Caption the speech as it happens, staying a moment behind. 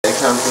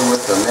come through with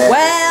some magic.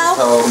 Well,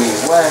 told me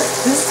what?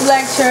 This is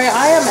Black Cherry.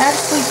 I am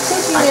actually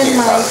cooking in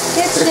my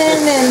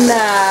kitchen, and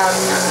I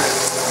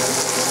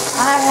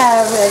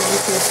have, as you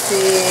can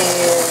see,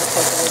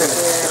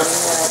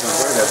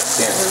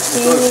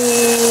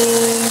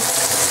 zucchini.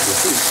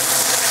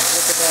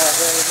 Look at that,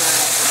 very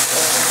nice.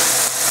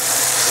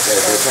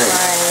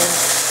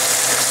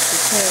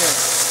 Zucchini.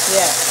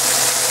 Yes.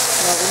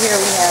 And over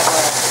here we have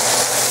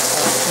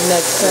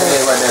next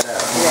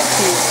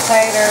cheese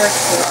taters,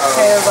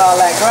 potatoes, all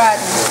that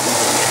gratin.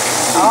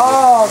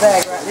 All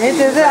that gratin.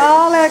 Is it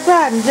all that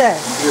gratin, Jay?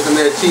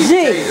 Excuse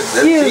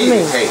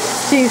me.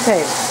 Cheese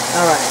taters.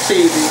 All right.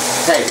 Cheesy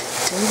taters.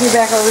 Let me get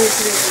back over here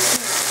to this.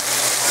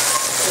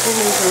 It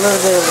needs a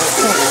little bit of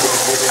attention.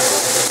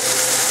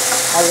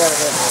 I love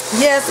it.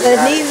 Yes, it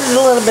needs a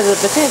little bit of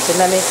attention.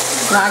 I mean,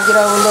 when I get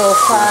over a little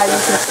side, you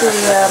can see,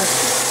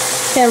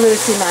 can't really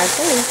see my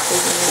face.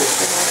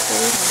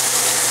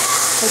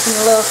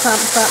 Putting a little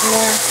something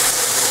there.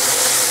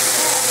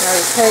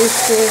 Very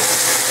tasty.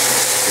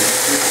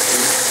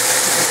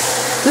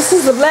 This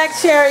is the Black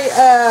Cherry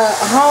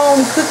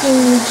home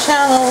cooking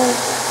channel,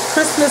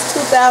 Christmas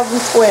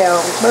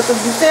 2012. Month of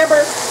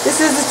December.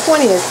 This is the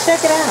 20th.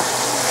 Check it out.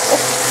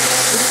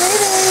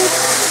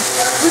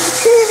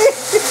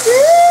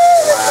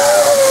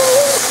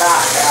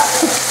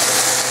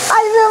 How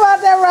you feel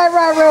about that right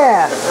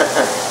there?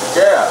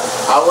 Yeah,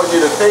 I want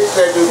you to fix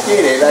that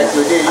zucchini like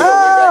you did.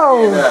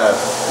 You know,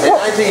 in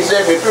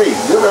 1973.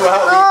 You remember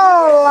how we...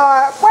 Oh,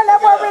 Lord. Bring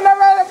that car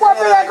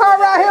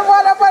right here.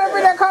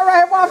 Bring that car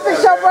right here. Want to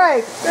fix your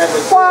brakes.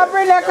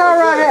 Bring that car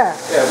right here.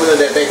 Yeah, we'll let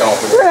that bake on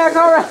for you. Bring that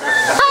car right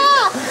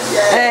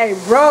here. Hey,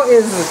 bro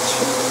is a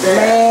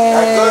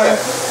man.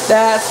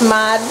 That's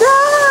my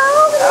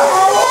dog.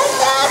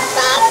 That's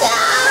my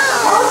dog.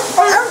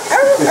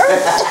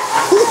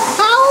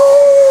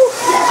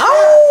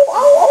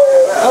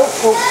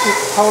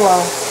 Hold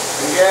on.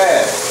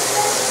 Yeah.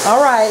 All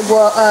right.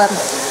 Well, I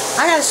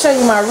gotta show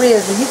you my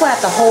ribs, and you gonna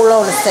have to hold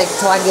on a second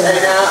till I get them.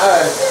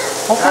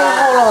 Okay,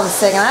 hold on a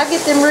second. I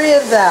get them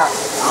ribs out.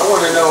 I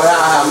want to know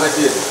how much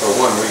is it for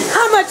one rib?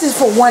 How much is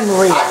for one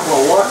rib?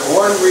 For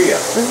one rib.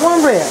 It's one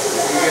rib.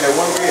 You get it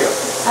one rib.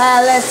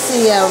 Let's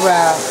see, How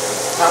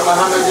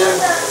much is it?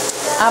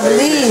 I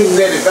believe.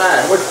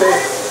 $2.75. What's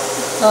that?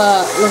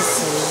 Let's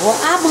see. Well,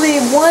 I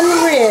believe one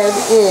rib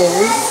is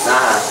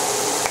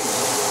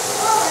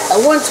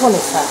 125.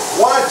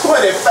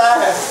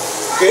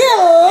 125. Good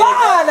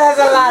Lord, that's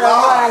a lot of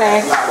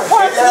money.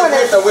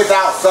 That's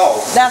without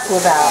salt. That's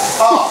without.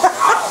 Oh.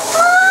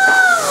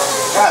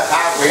 That's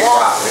hot wing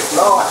chocolate.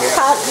 Lord.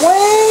 Hot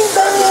wing,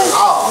 baby.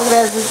 Oh. Look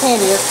at that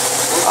zucchini.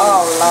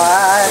 Oh,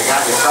 Lord. They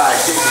got the fried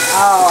chicken.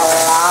 Oh,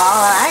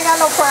 Lord. I ain't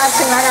got no fried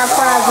chicken. I got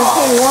fried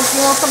zucchini. You want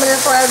some of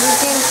this fried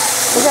zucchini?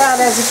 Look at how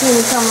that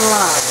zucchini coming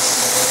along.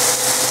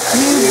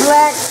 You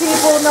black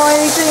people know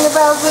anything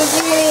about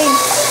zucchini?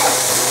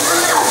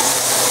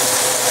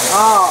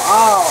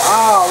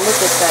 Oh,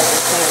 look at that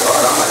zucchini.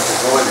 Lord, I'm like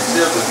going to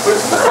children's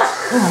Christmas.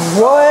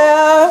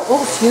 Well, oh,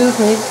 excuse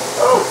me.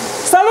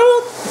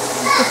 Salute!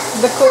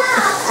 The cook.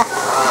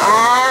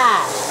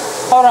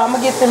 Hold on, I'm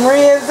going to get them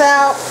ribs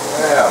out.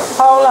 Yeah.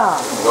 Hold on.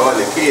 Going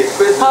to kids'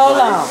 Christmas. Hold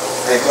on.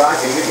 Hey, so I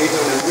can get these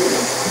on the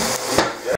ribs.